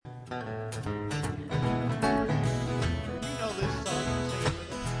know this song.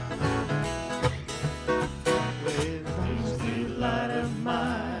 With this little light of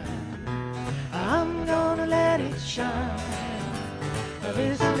mine, I'm gonna let it shine.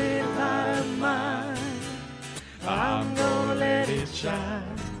 This little light of mine, I'm gonna let it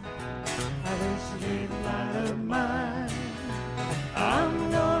shine. This little light of mine,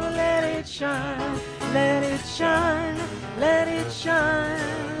 I'm gonna let it shine. Let it shine, let it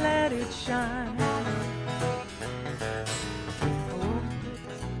shine, let it shine.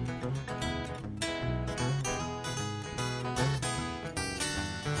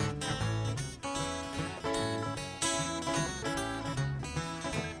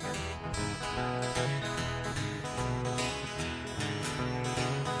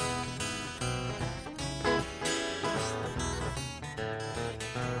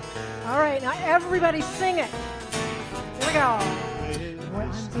 All right, now everybody sing it. Here we go.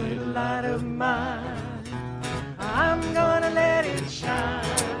 With this little light of mine, I'm gonna let it shine.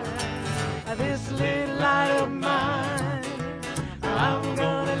 This little light of mine, I'm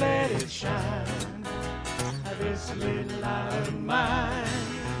gonna let it shine. This little light of mine,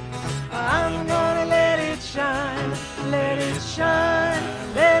 I'm gonna let it shine. Let it shine,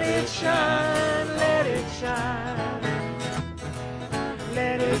 let it shine, let it shine.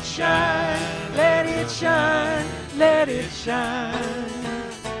 Let it shine, let it shine, let it shine.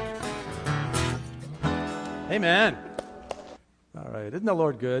 Amen. All right. Isn't the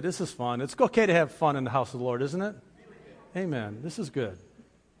Lord good? This is fun. It's okay to have fun in the house of the Lord, isn't it? Amen. This is good.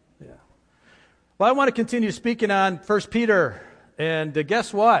 Yeah. Well, I want to continue speaking on 1 Peter. And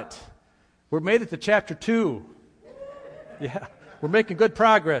guess what? We're made it to chapter 2. Yeah. We're making good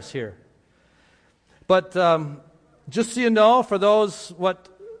progress here. But just so you know, for those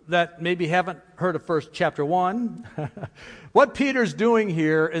that maybe haven't heard of first chapter 1, what Peter's doing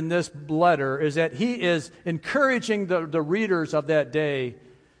here in this letter is that he is encouraging the readers of that day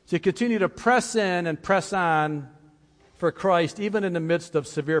to continue to press in and press on for Christ, even in the midst of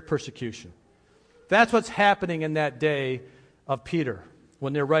severe persecution. That's what's happening in that day of Peter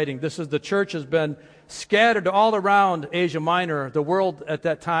when they're writing. The church has been scattered all around Asia Minor, the world at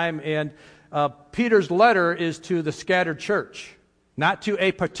that time, and Peter's letter is to the scattered church. Not to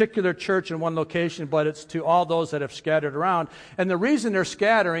a particular church in one location, but it's to all those that have scattered around. And the reason they're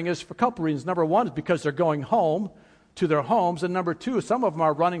scattering is for a couple reasons. Number one is because they're going home to their homes. And number two, some of them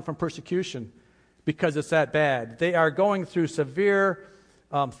are running from persecution because it's that bad. They are going through severe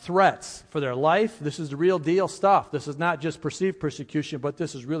threats for their life. This is the real deal stuff. This is not just perceived persecution, but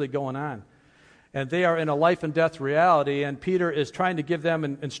this is really going on. And they are in a life and death reality. And Peter is trying to give them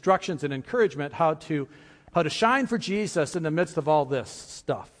instructions and encouragement how to shine for Jesus in the midst of all this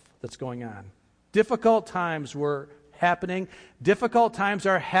stuff that's going on. Difficult times were happening. Difficult times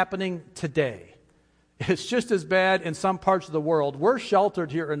are happening today. It's just as bad in some parts of the world. We're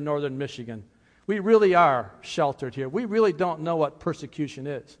sheltered here in northern Michigan. We really are sheltered here. We really don't know what persecution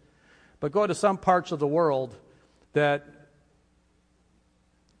is. But go to some parts of the world that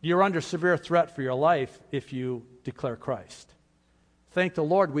you're under severe threat for your life if you declare Christ. Thank the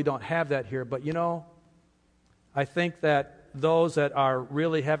Lord we don't have that here, but you know, I think that those that are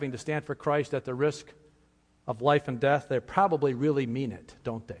really having to stand for Christ at the risk of life and death, they probably really mean it,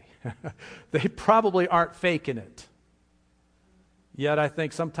 don't they? They probably aren't faking it. Yet I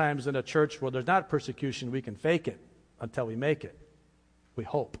think sometimes in a church where there's not persecution, we can fake it until we make it. We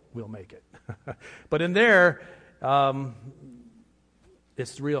hope we'll make it. But in there,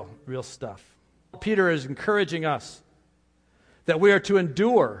 it's real stuff. Peter is encouraging us that we are to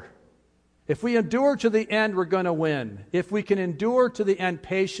endure. If we endure to the end, we're going to win. If we can endure to the end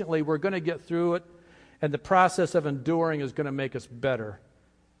patiently, we're going to get through it, and the process of enduring is going to make us better.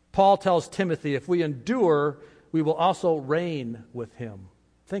 Paul tells Timothy, if we endure, we will also reign with him.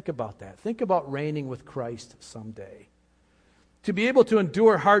 Think about that. Think about reigning with Christ someday. To be able to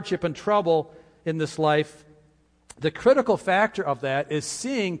endure hardship and trouble in this life, the critical factor of that is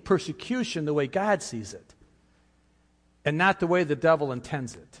seeing persecution the way God sees it, and not the way the devil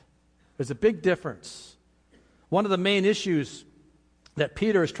intends it. There's a big difference. One of the main issues that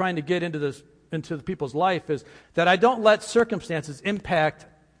Peter is trying to get into the people's life is that I don't let circumstances impact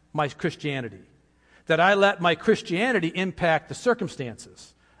my Christianity. That I let my Christianity impact the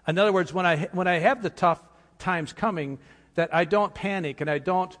circumstances. In other words, when I have the tough times coming, that I don't panic and I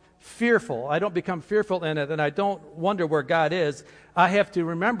don't become fearful in it, and I don't wonder where God is. I have to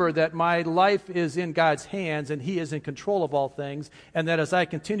remember that my life is in God's hands and He is in control of all things, and that as I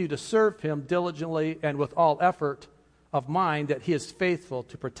continue to serve Him diligently and with all effort of mind, that He is faithful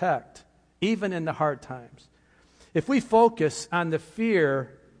to protect, even in the hard times. If we focus on the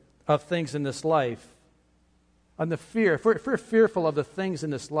fear of things in this life, on the fear, if we're fearful of the things in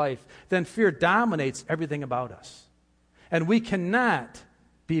this life, then fear dominates everything about us. And we cannot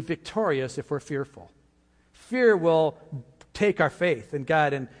be victorious if we're fearful. Fear will take our faith in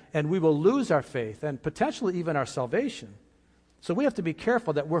God, and we will lose our faith and potentially even our salvation. So we have to be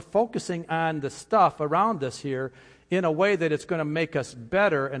careful that we're focusing on the stuff around us here in a way that it's going to make us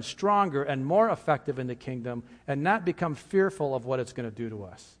better and stronger and more effective in the kingdom, and not become fearful of what it's going to do to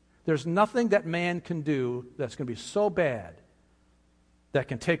us. There's nothing that man can do that's going to be so bad that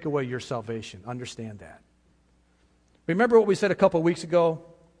can take away your salvation. Understand that. Remember what we said a couple of weeks ago?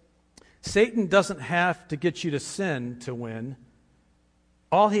 Satan doesn't have to get you to sin to win.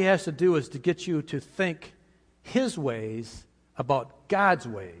 All he has to do is to get you to think his ways about God's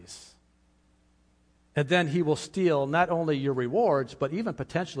ways. And then he will steal not only your rewards, but even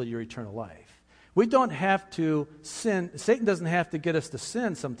potentially your eternal life. We don't have to sin. Satan doesn't have to get us to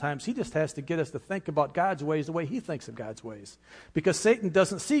sin sometimes. He just has to get us to think about God's ways the way he thinks of God's ways. Because Satan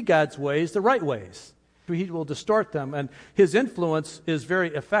doesn't see God's ways the right ways. He will distort them, and his influence is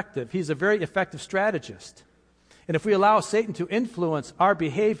very effective. He's a very effective strategist. And if we allow Satan to influence our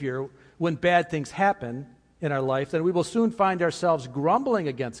behavior when bad things happen in our life, then we will soon find ourselves grumbling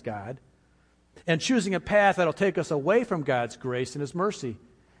against God and choosing a path that will take us away from God's grace and his mercy,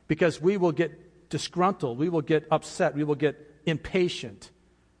 because we will get disgruntled, we will get upset, we will get impatient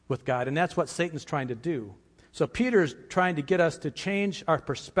with God, and that's what Satan's trying to do. So Peter's trying to get us to change our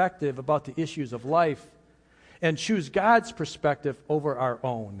perspective about the issues of life and choose God's perspective over our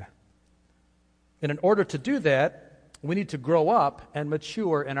own. And in order to do that, we need to grow up and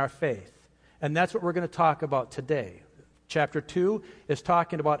mature in our faith. And that's what we're going to talk about today. Chapter 2 is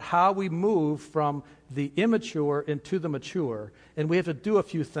talking about how we move from the immature into the mature, and we have to do a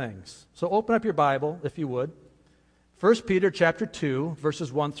few things. So open up your Bible, if you would. 1 Peter chapter 2,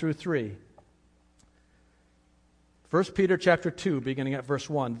 verses 1 through 3. 1 Peter chapter 2, beginning at verse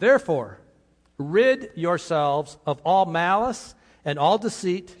 1. Therefore, rid yourselves of all malice and all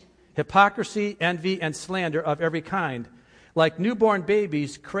deceit, hypocrisy, envy, and slander of every kind. Like newborn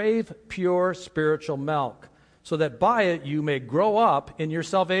babies, crave pure spiritual milk, so that by it you may grow up in your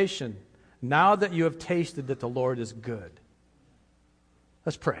salvation, now that you have tasted that the Lord is good.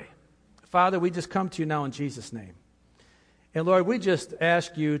 Let's pray. Father, we just come to you now in Jesus' name. And Lord, we just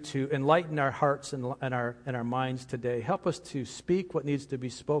ask you to enlighten our hearts and our minds today. Help us to speak what needs to be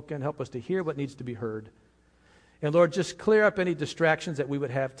spoken. Help us to hear what needs to be heard. And Lord, just clear up any distractions that we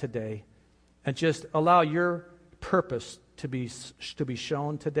would have today, and just allow your purpose to be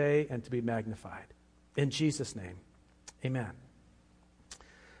shown today and to be magnified. In Jesus' name, amen.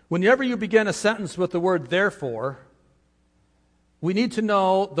 Whenever you begin a sentence with the word therefore, we need to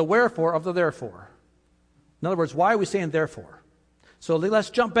know the wherefore of the therefore. In other words, why are we saying therefore? So let's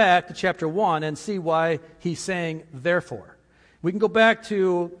jump back to chapter 1 and see why he's saying therefore. We can go back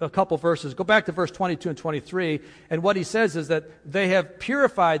to a couple verses. Go back to verse 22 and 23, and what he says is that they have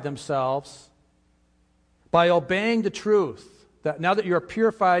purified themselves by obeying the truth. That now that you are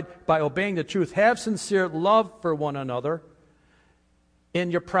purified by obeying the truth, have sincere love for one another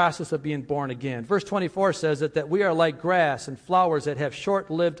in your process of being born again. Verse 24 says that we are like grass and flowers that have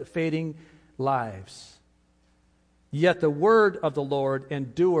short-lived, fading lives. Yet the word of the Lord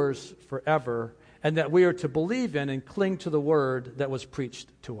endures forever, and that we are to believe in and cling to the word that was preached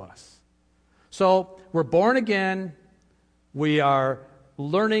to us. So we're born again. We are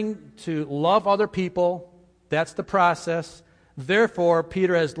learning to love other people. That's the process. Therefore,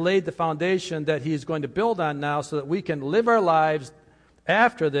 Peter has laid the foundation that he's going to build on now, so that we can live our lives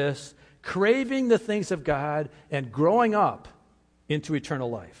after this, craving the things of God and growing up into eternal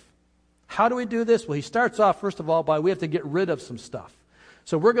life. How do we do this? Well, he starts off, first of all, by we have to get rid of some stuff.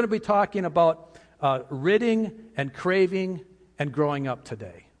 So we're going to be talking about ridding and craving and growing up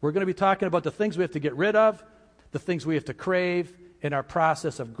today. We're going to be talking about the things we have to get rid of, the things we have to crave in our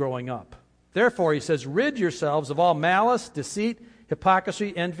process of growing up. Therefore, he says, rid yourselves of all malice, deceit,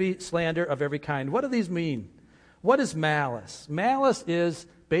 hypocrisy, envy, slander of every kind. What do these mean? What is malice? Malice is,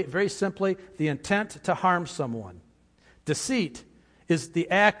 very simply, the intent to harm someone. Deceit is the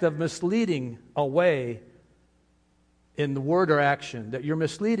act of misleading away in the word or action, that you're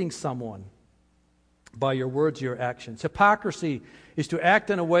misleading someone by your words or your actions. Hypocrisy is to act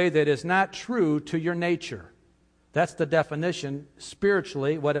in a way that is not true to your nature. That's the definition.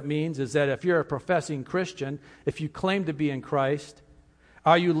 Spiritually, what it means is that if you're a professing Christian, if you claim to be in Christ,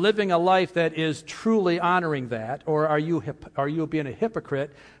 are you living a life that is truly honoring that, or are you being a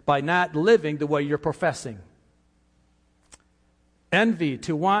hypocrite by not living the way you're professing? Envy,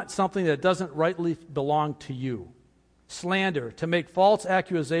 to want something that doesn't rightly belong to you. slander, to make false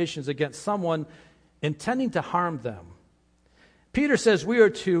accusations against someone intending to harm them. Peter says we are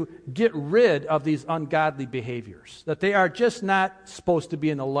to get rid of these ungodly behaviors, that they are just not supposed to be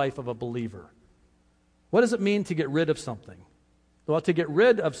in the life of a believer. What does it mean to get rid of something? Well, to get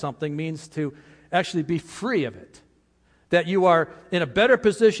rid of something means to actually be free of it. That you are in a better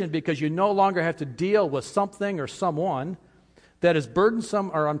position because you no longer have to deal with something or someone that is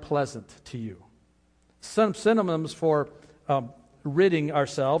burdensome or unpleasant to you. Some synonyms for ridding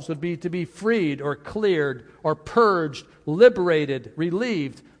ourselves would be to be freed or cleared or purged, liberated,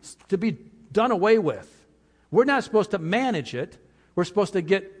 relieved, to be done away with. We're not supposed to manage it. We're supposed to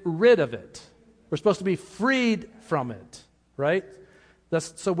get rid of it. We're supposed to be freed from it, right?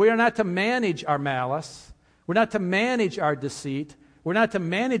 So we are not to manage our malice. We're not to manage our deceit. We're not to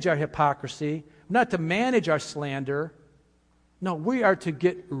manage our hypocrisy. We're not to manage our slander. No, we are to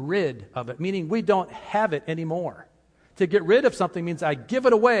get rid of it, meaning we don't have it anymore. To get rid of something means I give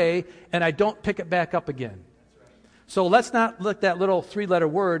it away and I don't pick it back up again. So let's not let that little three-letter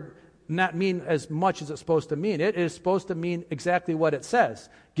word not mean as much as it's supposed to mean. It is supposed to mean exactly what it says.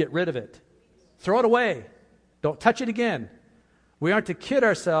 Get rid of it. Throw it away. Don't touch it again. We aren't to kid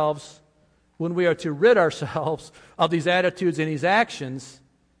ourselves when we are to rid ourselves of these attitudes and these actions,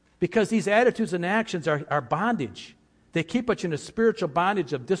 because these attitudes and actions are bondage. They keep us in a spiritual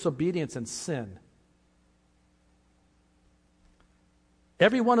bondage of disobedience and sin.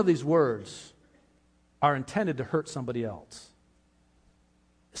 Every one of these words are intended to hurt somebody else.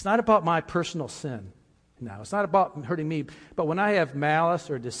 It's not about my personal sin. No, it's not about hurting me. But when I have malice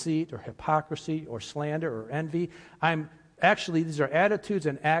or deceit or hypocrisy or slander or envy, these are attitudes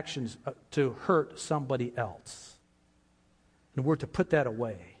and actions to hurt somebody else. And we're to put that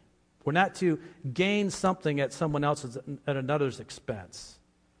away. We're not to gain something at someone else's, at another's expense.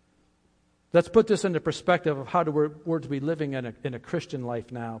 Let's put this into perspective of how we're to be living in a Christian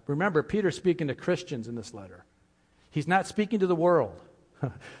life now. Remember, Peter's speaking to Christians in this letter. He's not speaking to the world.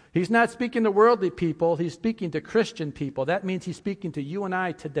 He's not speaking to worldly people. He's speaking to Christian people. That means he's speaking to you and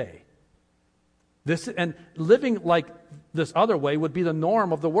I today. And living like this other way would be the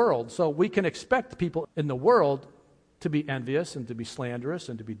norm of the world. So we can expect people in the world to be envious and to be slanderous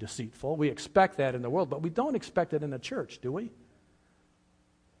and to be deceitful. We expect that in the world, but we don't expect it in the church, do we?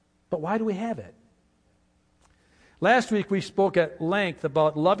 But why do we have it? Last week we spoke at length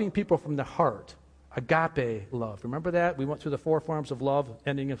about loving people from the heart. Agape love. Remember that? We went through the 4 forms of love,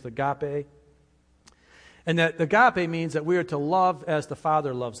 ending with agape. And that agape means that we are to love as the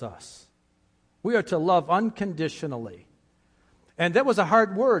Father loves us. We are to love unconditionally. And that was a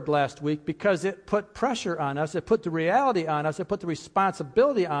hard word last week because it put pressure on us. It put the reality on us. It put the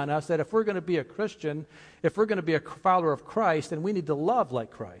responsibility on us that if we're going to be a Christian, if we're going to be a follower of Christ, then we need to love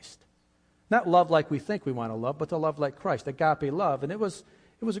like Christ. Not love like we think we want to love, but to love like Christ, agape love. And it was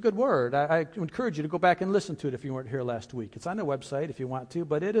a good word. I encourage you to go back and listen to it if you weren't here last week. It's on the website if you want to,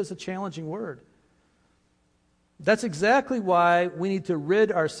 but it is a challenging word. That's exactly why we need to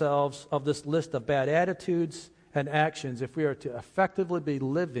rid ourselves of this list of bad attitudes and actions if we are to effectively be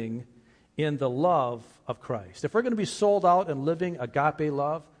living in the love of Christ. If we're going to be sold out and living agape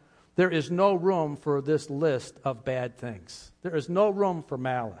love, there is no room for this list of bad things. There is no room for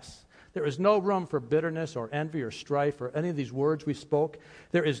malice. There is no room for bitterness or envy or strife or any of these words we spoke.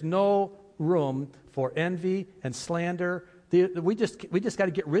 There is no room for envy and slander. We just got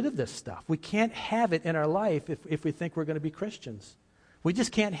to get rid of this stuff. We can't have it in our life if we think we're going to be Christians. We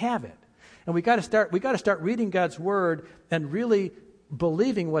just can't have it. And we got to start reading God's word and really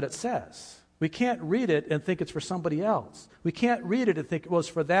believing what it says. We can't read it and think it's for somebody else. We can't read it and think it was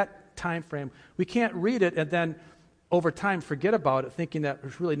for that time frame. We can't read it and then over time forget about it, thinking that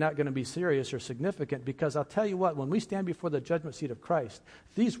it's really not going to be serious or significant, because I'll tell you what, when we stand before the judgment seat of Christ,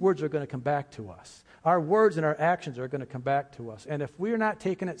 these words are going to come back to us. Our words and our actions are going to come back to us. And if we're not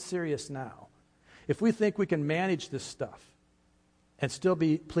taking it serious now, if we think we can manage this stuff and still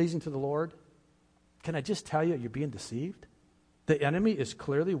be pleasing to the Lord, can I just tell you, you're being deceived? The enemy is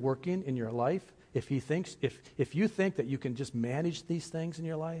clearly working in your life if you think that you can just manage these things in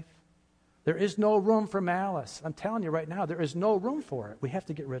your life. There is no room for malice. I'm telling you right now, there is no room for it. We have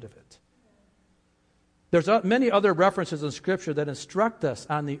to get rid of it. There's many other references in Scripture that instruct us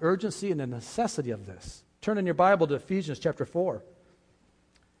on the urgency and the necessity of this. Turn in your Bible to Ephesians chapter 4.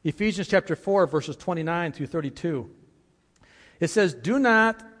 Ephesians chapter 4, verses 29 through 32. It says, "Do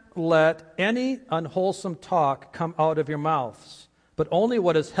not let any unwholesome talk come out of your mouths, but only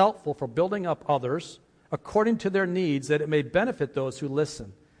what is helpful for building up others according to their needs, that it may benefit those who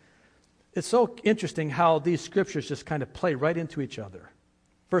listen." It's so interesting how these scriptures just kind of play right into each other.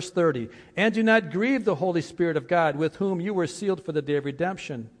 Verse 30, and do not grieve the Holy Spirit of God, with whom you were sealed for the day of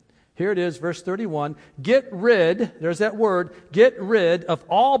redemption. Here it is, verse 31. Get rid, there's that word, get rid of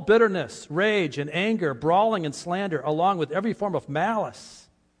all bitterness, rage, and anger, brawling and slander, along with every form of malice.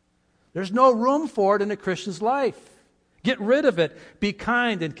 There's no room for it in a Christian's life. Get rid of it. Be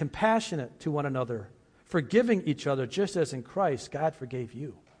kind and compassionate to one another, forgiving each other just as in Christ God forgave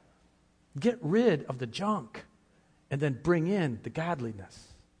you. Get rid of the junk and then bring in the godliness.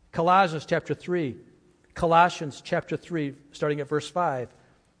 Colossians chapter 3, starting at verse 5.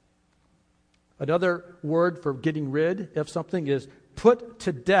 Another word for getting rid of something is put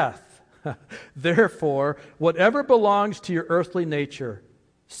to death. Therefore, whatever belongs to your earthly nature,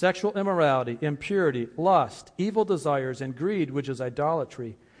 sexual immorality, impurity, lust, evil desires, and greed, which is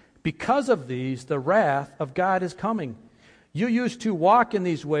idolatry, because of these, the wrath of God is coming. You used to walk in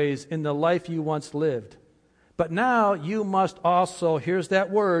these ways in the life you once lived. But now you must also, here's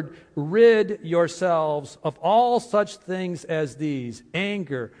that word, rid yourselves of all such things as these: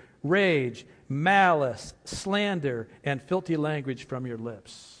 anger, rage, malice, slander, and filthy language from your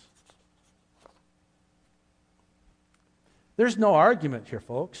lips. There's no argument here,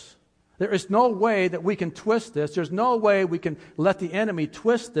 folks. There is no way that we can twist this. There's no way we can let the enemy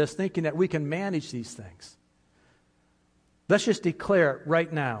twist this thinking that we can manage these things. Let's just declare it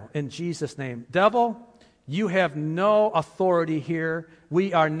right now in Jesus' name. Devil, you have no authority here.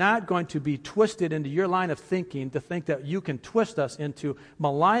 We are not going to be twisted into your line of thinking to think that you can twist us into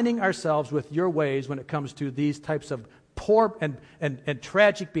maligning ourselves with your ways when it comes to these types of poor and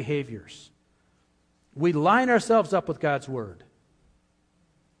tragic behaviors. We line ourselves up with God's Word.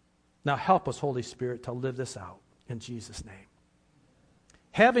 Now help us, Holy Spirit, to live this out in Jesus' name.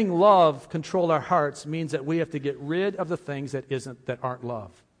 Having love control our hearts means that we have to get rid of the things that aren't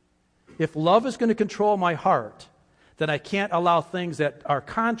love. If love is going to control my heart, then I can't allow things that are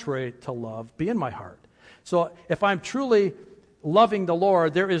contrary to love be in my heart. So if I'm truly loving the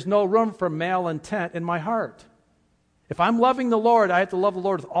Lord, there is no room for malintent in my heart. If I'm loving the Lord, I have to love the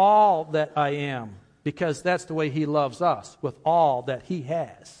Lord with all that I am, because that's the way He loves us, with all that He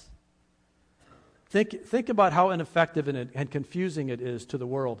has. Think about how ineffective and confusing it is to the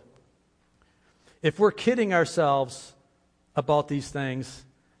world. If we're kidding ourselves about these things,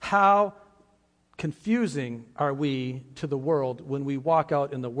 how confusing are we to the world when we walk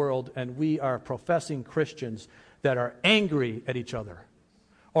out in the world and we are professing Christians that are angry at each other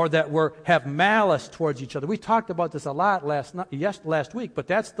or that have malice towards each other? We talked about this a lot last week, but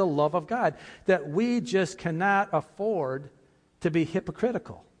that's the love of God, that we just cannot afford to be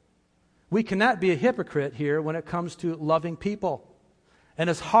hypocritical. We cannot be a hypocrite here when it comes to loving people. And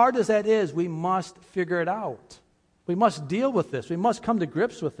as hard as that is, we must figure it out. We must deal with this. We must come to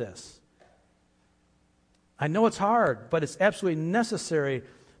grips with this. I know it's hard, but it's absolutely necessary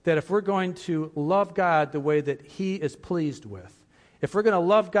that if we're going to love God the way that He is pleased with, if we're going to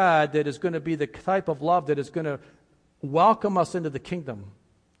love God that is going to be the type of love that is going to welcome us into the kingdom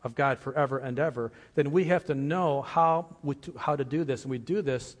of God forever and ever, then we have to know how to do this. And we do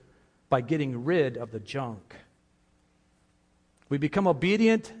this by getting rid of the junk. We become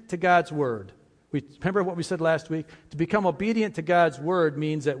obedient to God's Word. Remember what we said last week? To become obedient to God's Word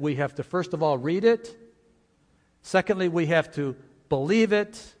means that we have to, first of all, read it. Secondly, we have to believe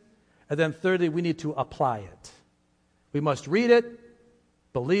it. And then thirdly, we need to apply it. We must read it,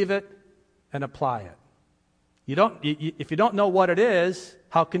 believe it, and apply it. If you don't know what it is,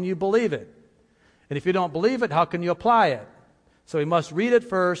 how can you believe it? And if you don't believe it, how can you apply it? So we must read it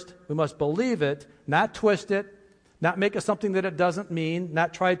first. We must believe it, not twist it, not make it something that it doesn't mean,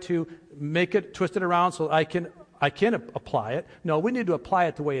 not try to make it twist it around so I can apply it. No, we need to apply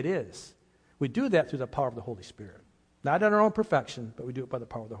it the way it is. We do that through the power of the Holy Spirit. Not in our own perfection, but we do it by the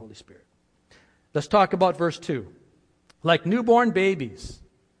power of the Holy Spirit. Let's talk about verse 2. Like newborn babies,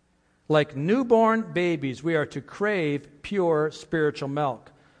 we are to crave pure spiritual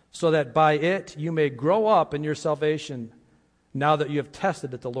milk, so that by it you may grow up in your salvation, now that you have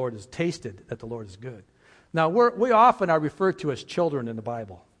tasted that the Lord is good. Now, we often are referred to as children in the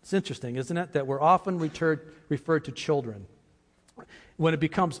Bible. It's interesting, isn't it, that we're often referred to children. When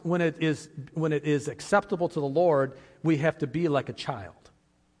it is acceptable to the Lord, we have to be like a child.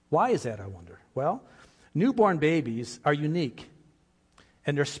 Why is that, I wonder? Well, newborn babies are unique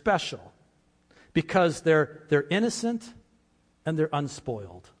and they're special because they're innocent and they're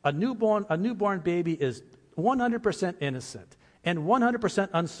unspoiled. A newborn baby is 100% innocent and 100%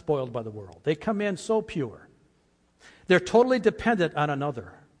 unspoiled by the world. They come in so pure. They're totally dependent on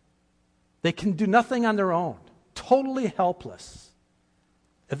another. They can do nothing on their own. Totally helpless.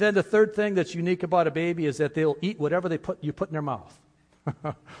 And then the third thing that's unique about a baby is that they'll eat whatever you put in their mouth.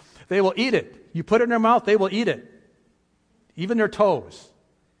 They will eat it. You put it in their mouth, they will eat it. Even their toes.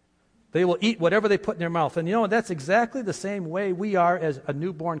 They will eat whatever they put in their mouth. And that's exactly the same way we are as a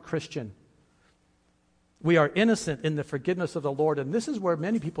newborn Christian. We are innocent in the forgiveness of the Lord, and this is where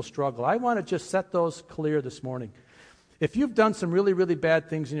many people struggle. I want to just set those clear this morning. If you've done some really, really bad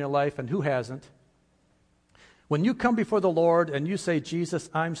things in your life, and who hasn't, when you come before the Lord and you say, Jesus,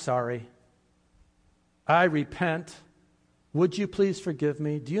 I'm sorry, I repent, would you please forgive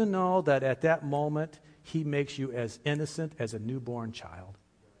me? Do you know that at that moment, he makes you as innocent as a newborn child?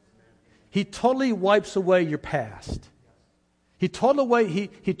 He totally wipes away your past. He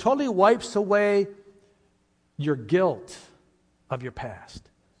totally wipes away your guilt of your past.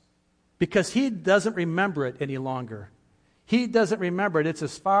 Because he doesn't remember it any longer. He doesn't remember it. It's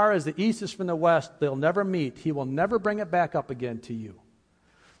as far as the east is from the west. They'll never meet. He will never bring it back up again to you.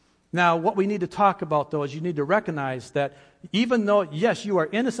 Now, what we need to talk about, though, is you need to recognize that even though, yes, you are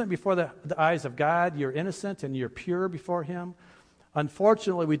innocent before the eyes of God, you're innocent and you're pure before him,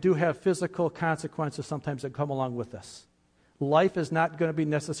 unfortunately, we do have physical consequences sometimes that come along with us. Life is not going to be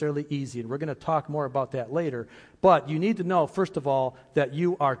necessarily easy, and we're going to talk more about that later. But you need to know, first of all, that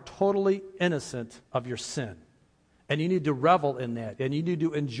you are totally innocent of your sin. And you need to revel in that, and you need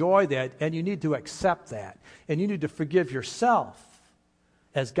to enjoy that, and you need to accept that. And you need to forgive yourself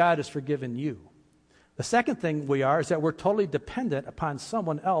as God has forgiven you. The second thing we are is that we're totally dependent upon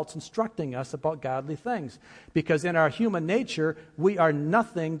someone else instructing us about godly things. Because in our human nature, we are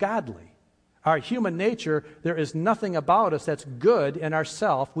nothing godly. Our human nature, there is nothing about us that's good in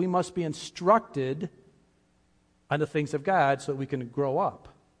ourself. We must be instructed on the things of God so that we can grow up.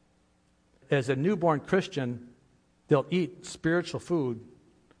 As a newborn Christian, they'll eat spiritual food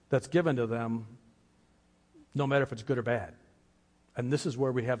that's given to them, no matter if it's good or bad. And this is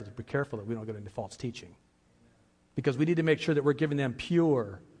where we have to be careful that we don't get into false teaching. Because we need to make sure that we're giving them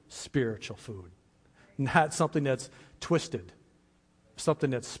pure spiritual food, not something that's twisted,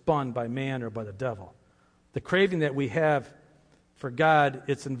 something that's spun by man or by the devil. The craving that we have for God,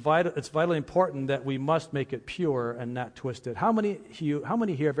 it's vitally important that we must make it pure and not twisted. How many here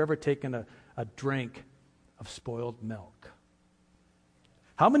have ever taken a drink of spoiled milk?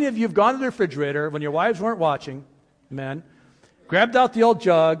 How many of you have gone to the refrigerator when your wives weren't watching, men, grabbed out the old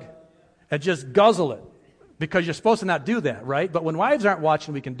jug and just guzzle it? Because you're supposed to not do that, right? But when wives aren't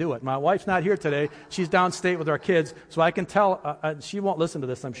watching, we can do it. My wife's not here today. She's downstate with our kids, so I can tell. She won't listen to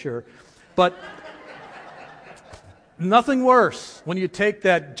this, I'm sure. But nothing worse when you take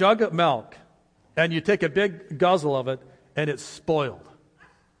that jug of milk and you take a big guzzle of it and it's spoiled.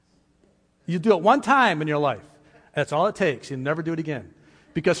 You do it one time in your life. That's all it takes. You never do it again.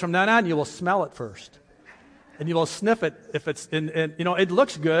 Because from then on, you will smell it first. And you will sniff it if it's it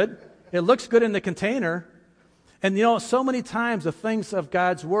looks good. It looks good in the container. And so many times the things of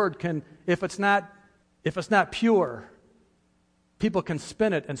God's word can, if it's not pure, people can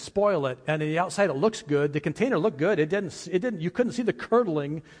spin it and spoil it. And on the outside it looks good. The container looked good. It didn't. You couldn't see the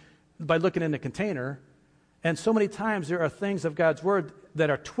curdling by looking in the container. And so many times there are things of God's word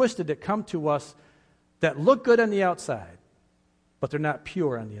that are twisted that come to us that look good on the outside, but they're not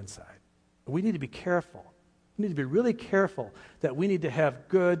pure on the inside. We need to be careful. We need to be really careful that we need to have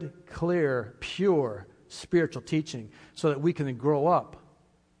good, clear, pure spiritual teaching so that we can grow up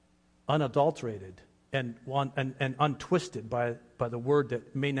unadulterated and untwisted by the word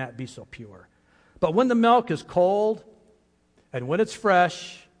that may not be so pure. But when the milk is cold and when it's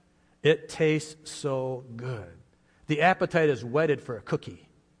fresh, it tastes so good. The appetite is whetted for a cookie.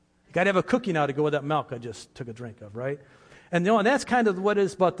 You got to have a cookie now to go with that milk I just took a drink of, right? And and that's kind of what it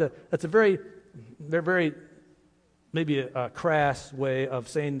is about that's a very maybe a crass way of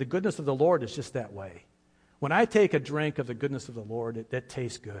saying the goodness of the Lord is just that way. When I take a drink of the goodness of the Lord, it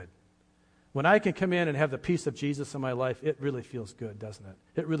tastes good. When I can come in and have the peace of Jesus in my life, it really feels good, doesn't it?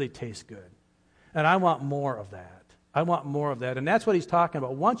 It really tastes good. And I want more of that. I want more of that. And that's what he's talking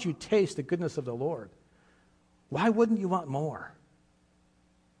about. Once you taste the goodness of the Lord, why wouldn't you want more?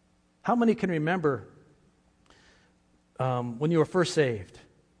 How many can remember when you were first saved,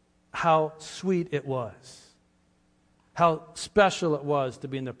 how sweet it was, how special it was to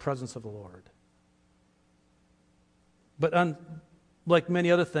be in the presence of the Lord? But like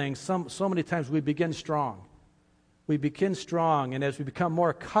many other things, so many times we begin strong. We begin strong, and as we become more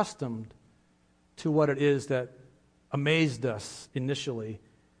accustomed to what it is that amazed us initially,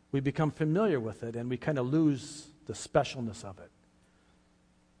 we become familiar with it, and we kind of lose the specialness of it.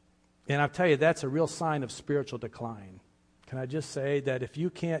 And I'll tell you, that's a real sign of spiritual decline. Can I just say that if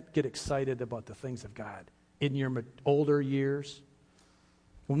you can't get excited about the things of God in your older years,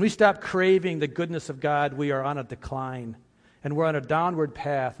 when we stop craving the goodness of God, we are on a decline. And we're on a downward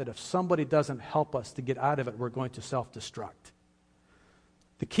path that if somebody doesn't help us to get out of it, we're going to self-destruct.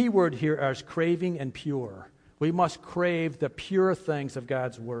 The key word here is craving and pure. We must crave the pure things of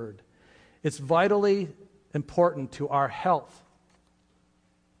God's Word. It's vitally important to our health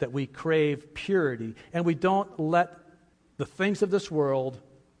that we crave purity, and we don't let the things of this world,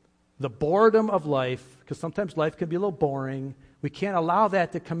 the boredom of life, because sometimes life can be a little boring, we can't allow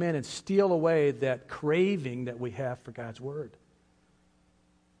that to come in and steal away that craving that we have for God's Word.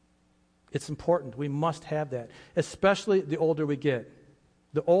 It's important. We must have that, especially the older we get.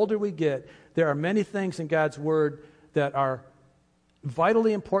 The older we get, there are many things in God's Word that are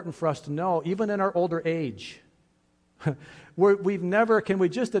vitally important for us to know, even in our older age. Can we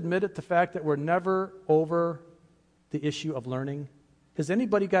just admit it, the fact that we're never over the issue of learning? Has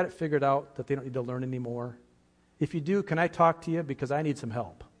anybody got it figured out that they don't need to learn anymore? If you do, can I talk to you? Because I need some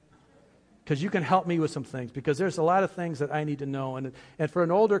help. Because you can help me with some things. Because there's a lot of things that I need to know. And for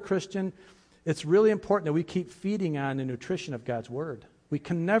an older Christian, it's really important that we keep feeding on the nutrition of God's Word. We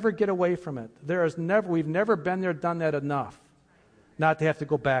can never get away from it. We've never been there, done that enough not to have to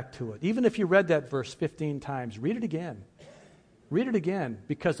go back to it. Even if you read that verse 15 times, read it again. Read it again,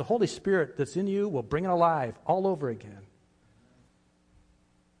 because the Holy Spirit that's in you will bring it alive all over again.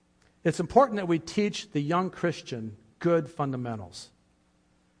 It's important that we teach the young Christian good fundamentals.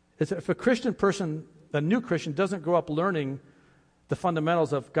 If a Christian person, a new Christian, doesn't grow up learning the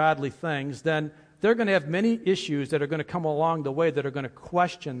fundamentals of godly things, then they're going to have many issues that are going to come along the way that they're going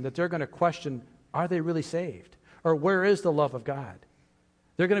to question, are they really saved? Or where is the love of God?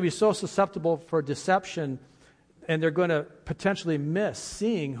 They're going to be so susceptible for deception, and they're going to potentially miss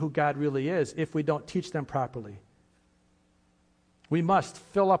seeing who God really is if we don't teach them properly. We must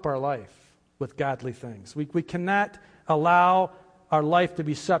fill up our life with godly things. We cannot allow our life to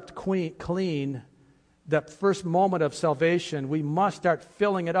be swept clean. That first moment of salvation, we must start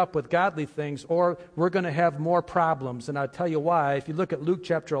filling it up with godly things, or we're going to have more problems. And I'll tell you why. If you look at Luke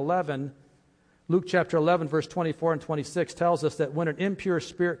chapter 11, verse 24 and 26 tells us that when an impure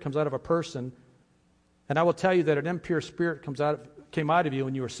spirit comes out of a person, and I will tell you that an impure spirit came out of you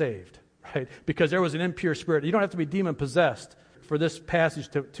when you were saved, right? Because there was an impure spirit. You don't have to be demon-possessed for this passage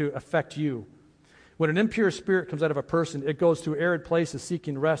to affect you. When an impure spirit comes out of a person, it goes through arid places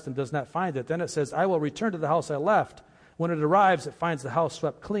seeking rest and does not find it. Then it says, I will return to the house I left. When it arrives, it finds the house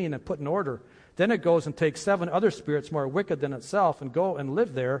swept clean and put in order. Then it goes and takes 7 other spirits more wicked than itself and go and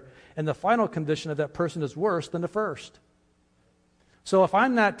live there. And the final condition of that person is worse than the first. So if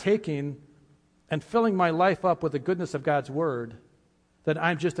I'm not taking and filling my life up with the goodness of God's Word, then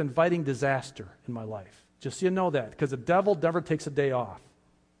I'm just inviting disaster in my life. Just so you know that, because the devil never takes a day off.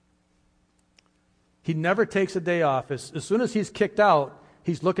 He never takes a day off. As soon as he's kicked out,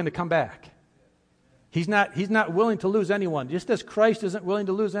 he's looking to come back. He's not willing to lose anyone. Just as Christ isn't willing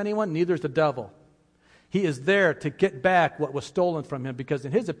to lose anyone, neither is the devil. He is there to get back what was stolen from him, because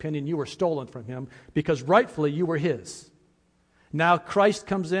in his opinion, you were stolen from him, because rightfully you were his. Now Christ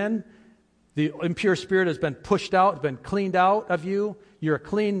comes in. The impure spirit has been pushed out, been cleaned out of you. You're a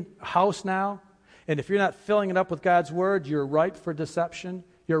clean house now. And if you're not filling it up with God's Word, you're ripe for deception.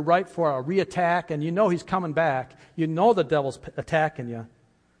 You're ripe for a reattack, and you know he's coming back. You know the devil's attacking you.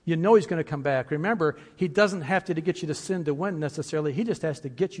 You know he's going to come back. Remember, he doesn't have to get you to sin to win necessarily. He just has to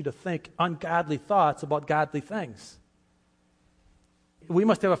get you to think ungodly thoughts about godly things. We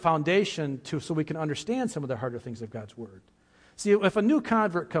must have a foundation so we can understand some of the harder things of God's Word. See, if a new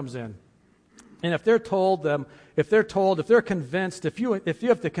convert comes in, and if they're convinced, if you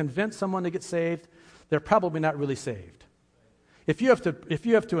have to convince someone to get saved, they're probably not really saved. If you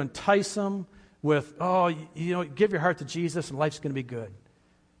have to entice them with, give your heart to Jesus and life's going to be good.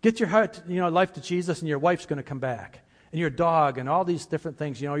 Get your heart, life to Jesus and your wife's going to come back. And your dog and all these different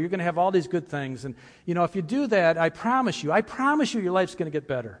things. You're going to have all these good things. And, if you do that, I promise you your life's going to get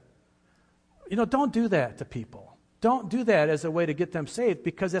better. Don't do that to people. Don't do that as a way to get them saved,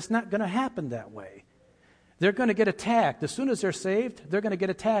 because it's not going to happen that way. They're going to get attacked. As soon as they're saved, they're going to get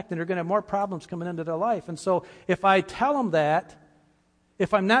attacked, and they're going to have more problems coming into their life. And so if I tell them that,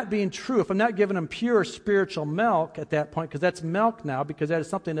 if I'm not being true, if I'm not giving them pure spiritual milk at that point, because that's milk now, because that is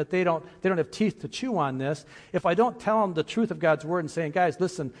something that they don't have teeth to chew on this. If I don't tell them the truth of God's Word and saying, guys,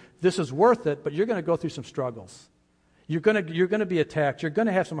 listen, this is worth it, but you're going to go through some struggles. You're going to be attacked. You're going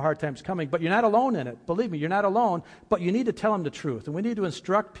to have some hard times coming, but you're not alone in it. Believe me, you're not alone, but you need to tell them the truth. And we need to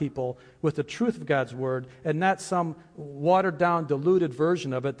instruct people with the truth of God's Word and not some watered-down, diluted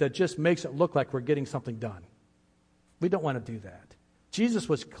version of it that just makes it look like we're getting something done. We don't want to do that. Jesus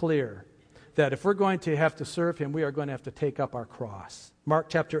was clear that if we're going to have to serve Him, we are going to have to take up our cross. Mark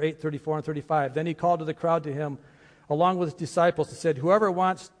chapter 8, 34 and 35. Then He called to the crowd to Him along with his disciples, and said, "Whoever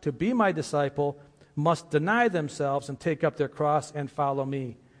wants to be my disciple must deny themselves and take up their cross and follow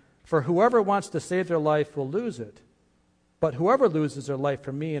me. For whoever wants to save their life will lose it, but whoever loses their life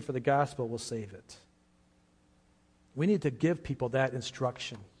for me and for the gospel will save it." We need to give people that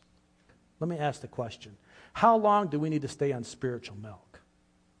instruction. Let me ask the question. How long do we need to stay on spiritual milk?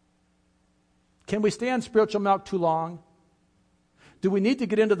 Can we stay on spiritual milk too long? Do we need to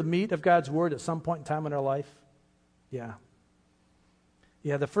get into the meat of God's Word at some point in time in our life? Yeah.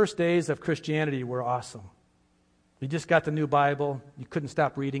 Yeah, the first days of Christianity were awesome. You just got the new Bible. You couldn't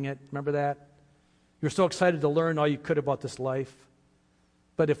stop reading it. Remember that? You were so excited to learn all you could about this life.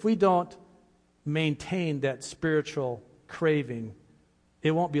 But if we don't maintain that spiritual craving,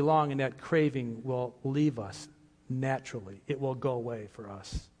 it won't be long and that craving will leave us naturally. It will go away for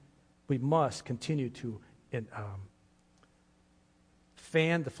us. We must continue to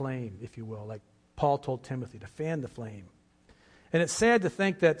fan the flame, if you will, like Paul told Timothy, to fan the flame. And it's sad to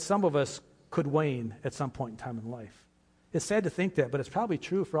think that some of us could wane at some point in time in life. It's sad to think that, but it's probably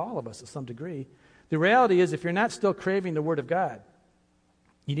true for all of us to some degree. The reality is, if you're not still craving the Word of God,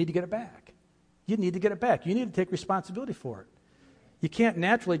 you need to get it back. You need to get it back. You need to take responsibility for it. You can't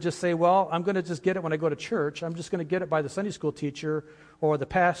naturally just say, well, I'm going to just get it when I go to church. I'm just going to get it by the Sunday school teacher or the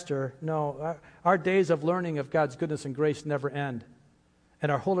pastor. No, our days of learning of God's goodness and grace never end.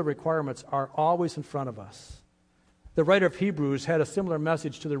 And our holy requirements are always in front of us. The writer of Hebrews had a similar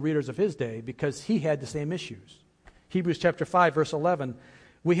message to the readers of his day because he had the same issues. Hebrews chapter 5, verse 11,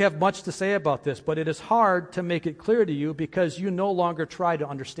 "We have much to say about this, but it is hard to make it clear to you because you no longer try to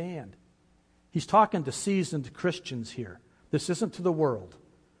understand." He's talking to seasoned Christians here. This isn't to the world.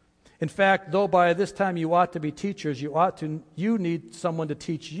 "In fact, though by this time you ought to be teachers, you need someone to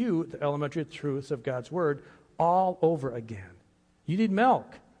teach you the elementary truths of God's Word all over again. You need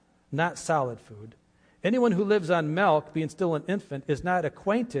milk, not solid food. Anyone who lives on milk, being still an infant, is not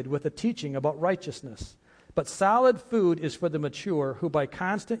acquainted with the teaching about righteousness. But solid food is for the mature, who by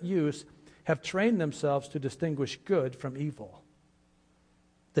constant use have trained themselves to distinguish good from evil."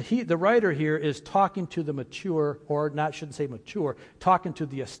 The writer here is talking to the mature, or not, shouldn't say mature, talking to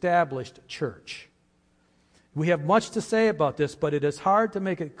the established church. "We have much to say about this, but it is hard to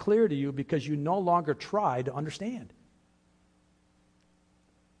make it clear to you because you no longer try to understand."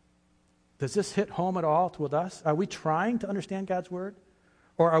 Does this hit home at all with us? Are we trying to understand God's Word?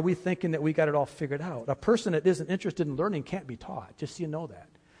 Or are we thinking that we got it all figured out? A person that isn't interested in learning can't be taught, just so you know that.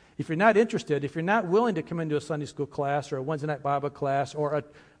 If you're not interested, if you're not willing to come into a Sunday school class or a Wednesday night Bible class or a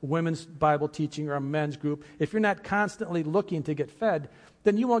women's Bible teaching or a men's group, if you're not constantly looking to get fed,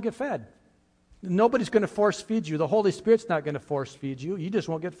 then you won't get fed. Nobody's going to force feed you. The Holy Spirit's not going to force feed you. You just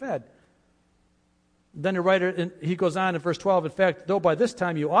won't get fed. Then the writer, he goes on in verse 12, "In fact, though by this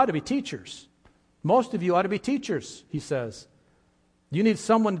time you ought to be teachers." Most of you ought to be teachers, he says. "You need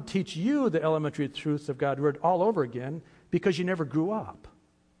someone to teach you the elementary truths of God's Word all over again because you never grew up."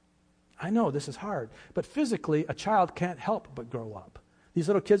 I know this is hard, but physically a child can't help but grow up. These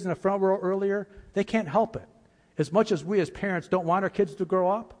little kids in the front row earlier, they can't help it. As much as we as parents don't want our kids to grow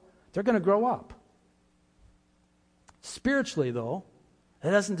up, they're going to grow up. Spiritually, though, it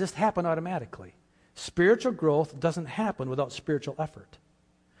doesn't just happen automatically. Spiritual growth doesn't happen without spiritual effort.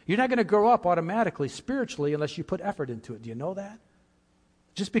 You're not going to grow up automatically spiritually unless you put effort into it. Do you know that?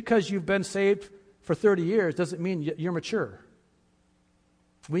 Just because you've been saved for 30 years doesn't mean you're mature.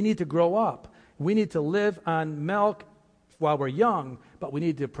 We need to grow up. We need to live on milk while we're young, but we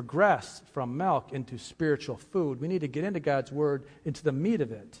need to progress from milk into spiritual food. We need to get into God's Word, into the meat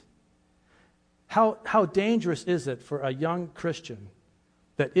of it. How dangerous is it for a young Christian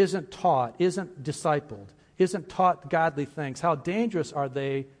that isn't taught, isn't discipled, isn't taught godly things? How dangerous are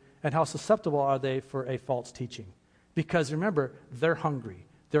they and how susceptible are they for a false teaching? Because remember, they're hungry.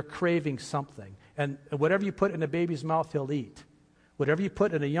 They're craving something. And whatever you put in a baby's mouth, he'll eat. Whatever you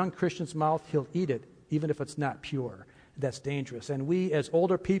put in a young Christian's mouth, he'll eat it, even if it's not pure. That's dangerous. And we, as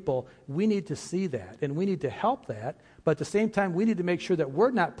older people, we need to see that, and we need to help that. But at the same time, we need to make sure that we're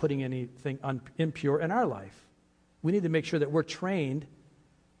not putting anything impure in our life. We need to make sure that we're trained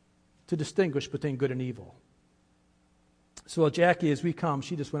to distinguish between good and evil. So Jackie, as we come,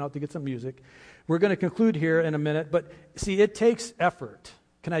 she just went out to get some music. We're going to conclude here in a minute, but see, it takes effort.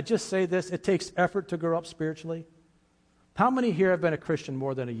 Can I just say this? It takes effort to grow up spiritually. How many here have been a Christian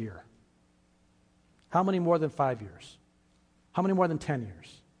more than a year? How many more than 5 years? How many more than 10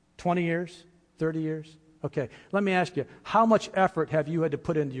 years? 20 years? 30 years? Okay, let me ask you, how much effort have you had to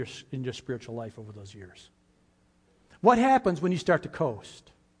put into your spiritual life over those years? What happens when you start to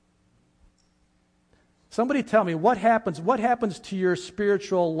coast? Somebody tell me what happens to your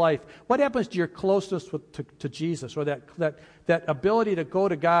spiritual life? What happens to your closeness to Jesus, or that ability to go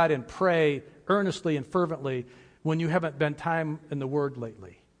to God and pray earnestly and fervently when you haven't been time in the Word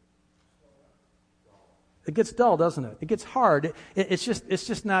lately? It gets dull, doesn't it? It gets hard. It's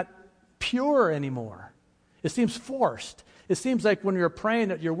just not pure anymore. It seems forced. It seems like when you're praying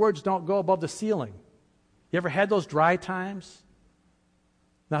that your words don't go above the ceiling. You ever had those dry times?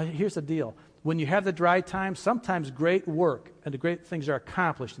 Now, here's the deal. When you have the dry times, sometimes great work and the great things are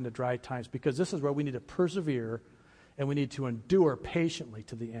accomplished in the dry times, because this is where we need to persevere and we need to endure patiently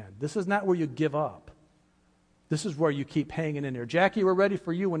to the end. This is not where you give up. This is where you keep hanging in there. Jackie, we're ready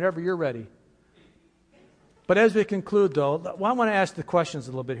for you whenever you're ready. But as we conclude, though, I want to ask the questions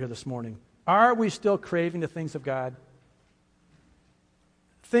a little bit here this morning. Are we still craving the things of God?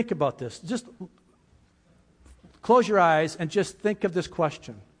 Think about this. Just close your eyes and just think of this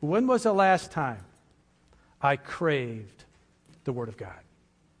question. When was the last time I craved the Word of God?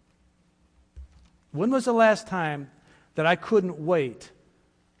 When was the last time that I couldn't wait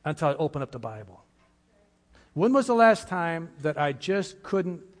until I opened up the Bible? When was the last time that I just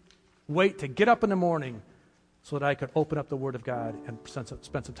couldn't wait to get up in the morning so that I could open up the Word of God and spend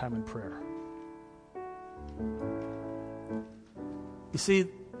some time in prayer? You see,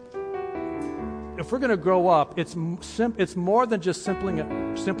 if we're going to grow up, it's more than just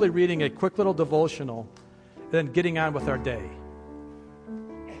simply reading a quick little devotional and then getting on with our day.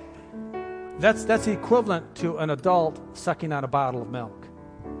 That's equivalent to an adult sucking on a bottle of milk.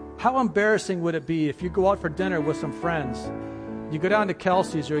 How embarrassing would it be if you go out for dinner with some friends, you go down to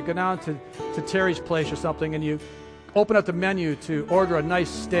Kelsey's or you go down to Terry's place or something, and you open up the menu to order a nice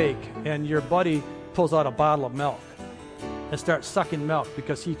steak, and your buddy pulls out a bottle of milk and starts sucking milk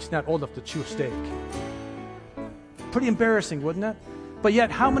because he's not old enough to chew steak. Pretty embarrassing, wouldn't it? But yet,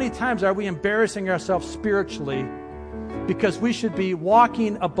 how many times are we embarrassing ourselves spiritually because we should be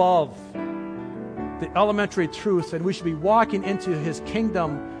walking above the elementary truths, and we should be walking into His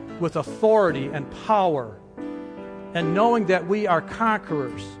kingdom with authority and power and knowing that we are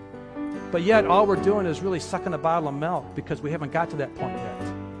conquerors. But yet, all we're doing is really sucking a bottle of milk because we haven't got to that point yet.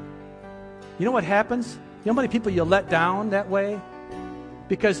 You know what happens? You know how many people you let down that way?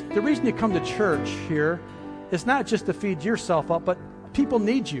 Because the reason you come to church here is not just to feed yourself up, but people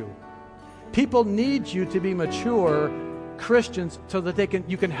need you. People need you to be mature Christians so that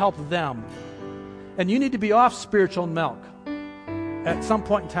you can help them. And you need to be off spiritual milk at some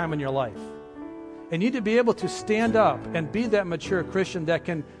point in time in your life. And you need to be able to stand up and be that mature Christian that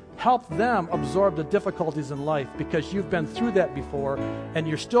can help them absorb the difficulties in life, because you've been through that before and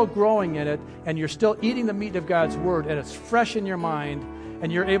you're still growing in it and you're still eating the meat of God's Word and it's fresh in your mind,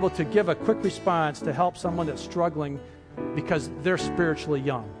 and you're able to give a quick response to help someone that's struggling because they're spiritually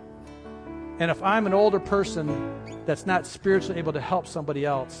young. And if I'm an older person that's not spiritually able to help somebody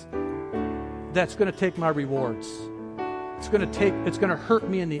else, that's going to take my rewards. It's going to hurt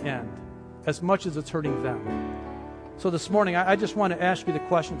me in the end as much as it's hurting them. So this morning, I just want to ask you the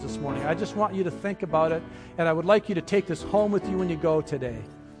questions this morning. I just want you to think about it, and I would like you to take this home with you when you go today.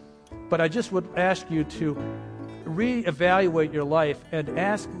 But I just would ask you to reevaluate your life and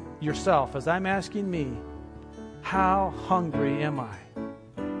ask yourself, as I'm asking me, how hungry am I?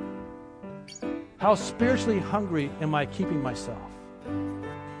 How spiritually hungry am I keeping myself?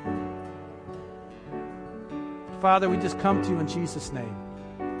 Father, we just come to you in Jesus' name.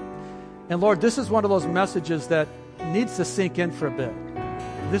 And Lord, this is one of those messages that needs to sink in for a bit.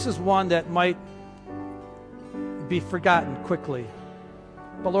 This is one that might be forgotten quickly.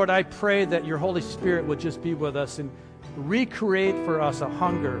 But Lord, I pray that your Holy Spirit would just be with us and recreate for us a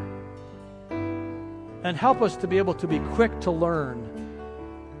hunger and help us to be able to be quick to learn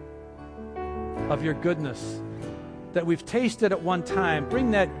of your goodness that we've tasted at one time.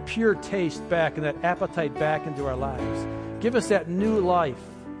 Bring that pure taste back and that appetite back into our lives. Give us that new life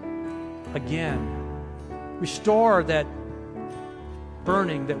again. Restore that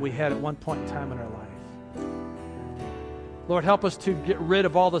burning that we had at one point in time in our life. Lord, help us to get rid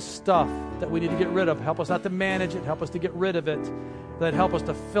of all the stuff that we need to get rid of. Help us not to manage it. Help us to get rid of it. Let help us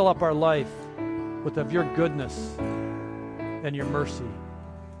to fill up our life with of your goodness and your mercy.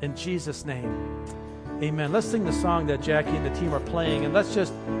 In Jesus' name, amen. Let's sing the song that Jackie and the team are playing, and let's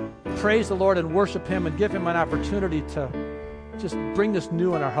just praise the Lord and worship Him and give Him an opportunity to just bring this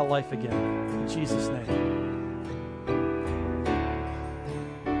new in our life again. In Jesus' name.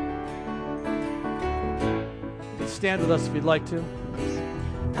 Stand with us if you'd like to.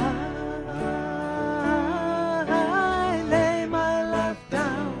 I lay my life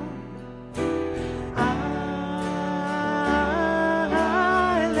down. I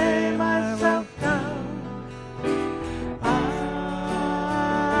lay myself down.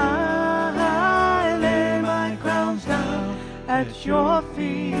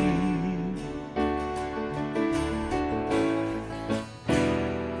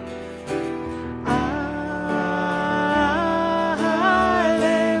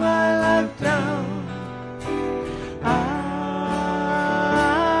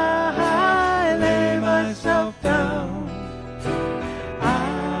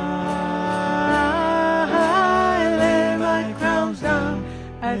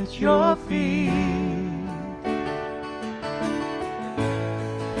 at your feet.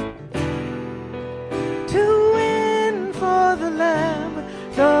 To win for the Lamb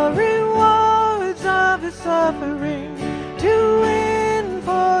the rewards of his suffering. To win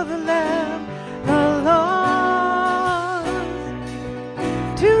for the Lamb the lost.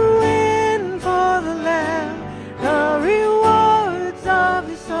 To win for the Lamb the rewards of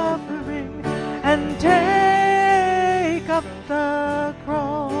his suffering, and take up the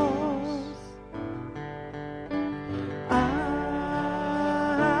cross. I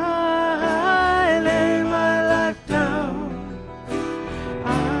lay my life down. I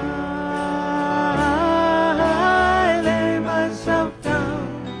lay myself down.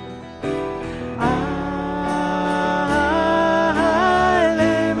 I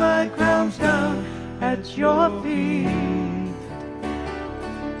lay my crowns down at your feet.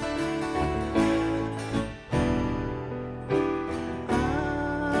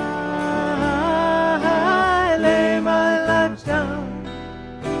 I lay my life down.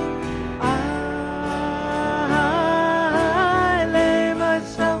 I lay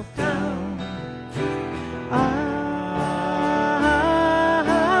myself down. I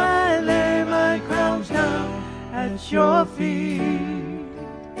lay my crowns down at your feet.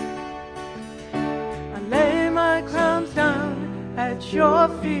 I lay my crowns down at your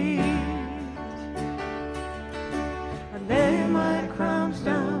feet. I lay my crowns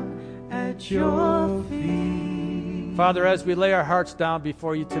down at your feet. Father, as we lay our hearts down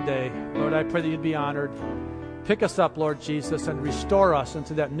before you today, Lord, I pray that you'd be honored. Pick us up, Lord Jesus, and restore us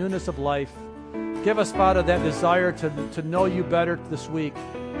into that newness of life. Give us, Father, that desire to know you better this week.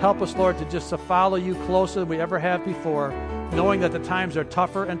 Help us, Lord, to just to follow you closer than we ever have before, knowing that the times are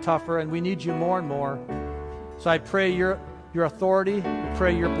tougher and tougher, and we need you more and more. So I pray your authority, we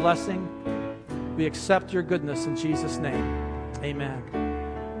pray your blessing. We accept your goodness in Jesus' name. Amen.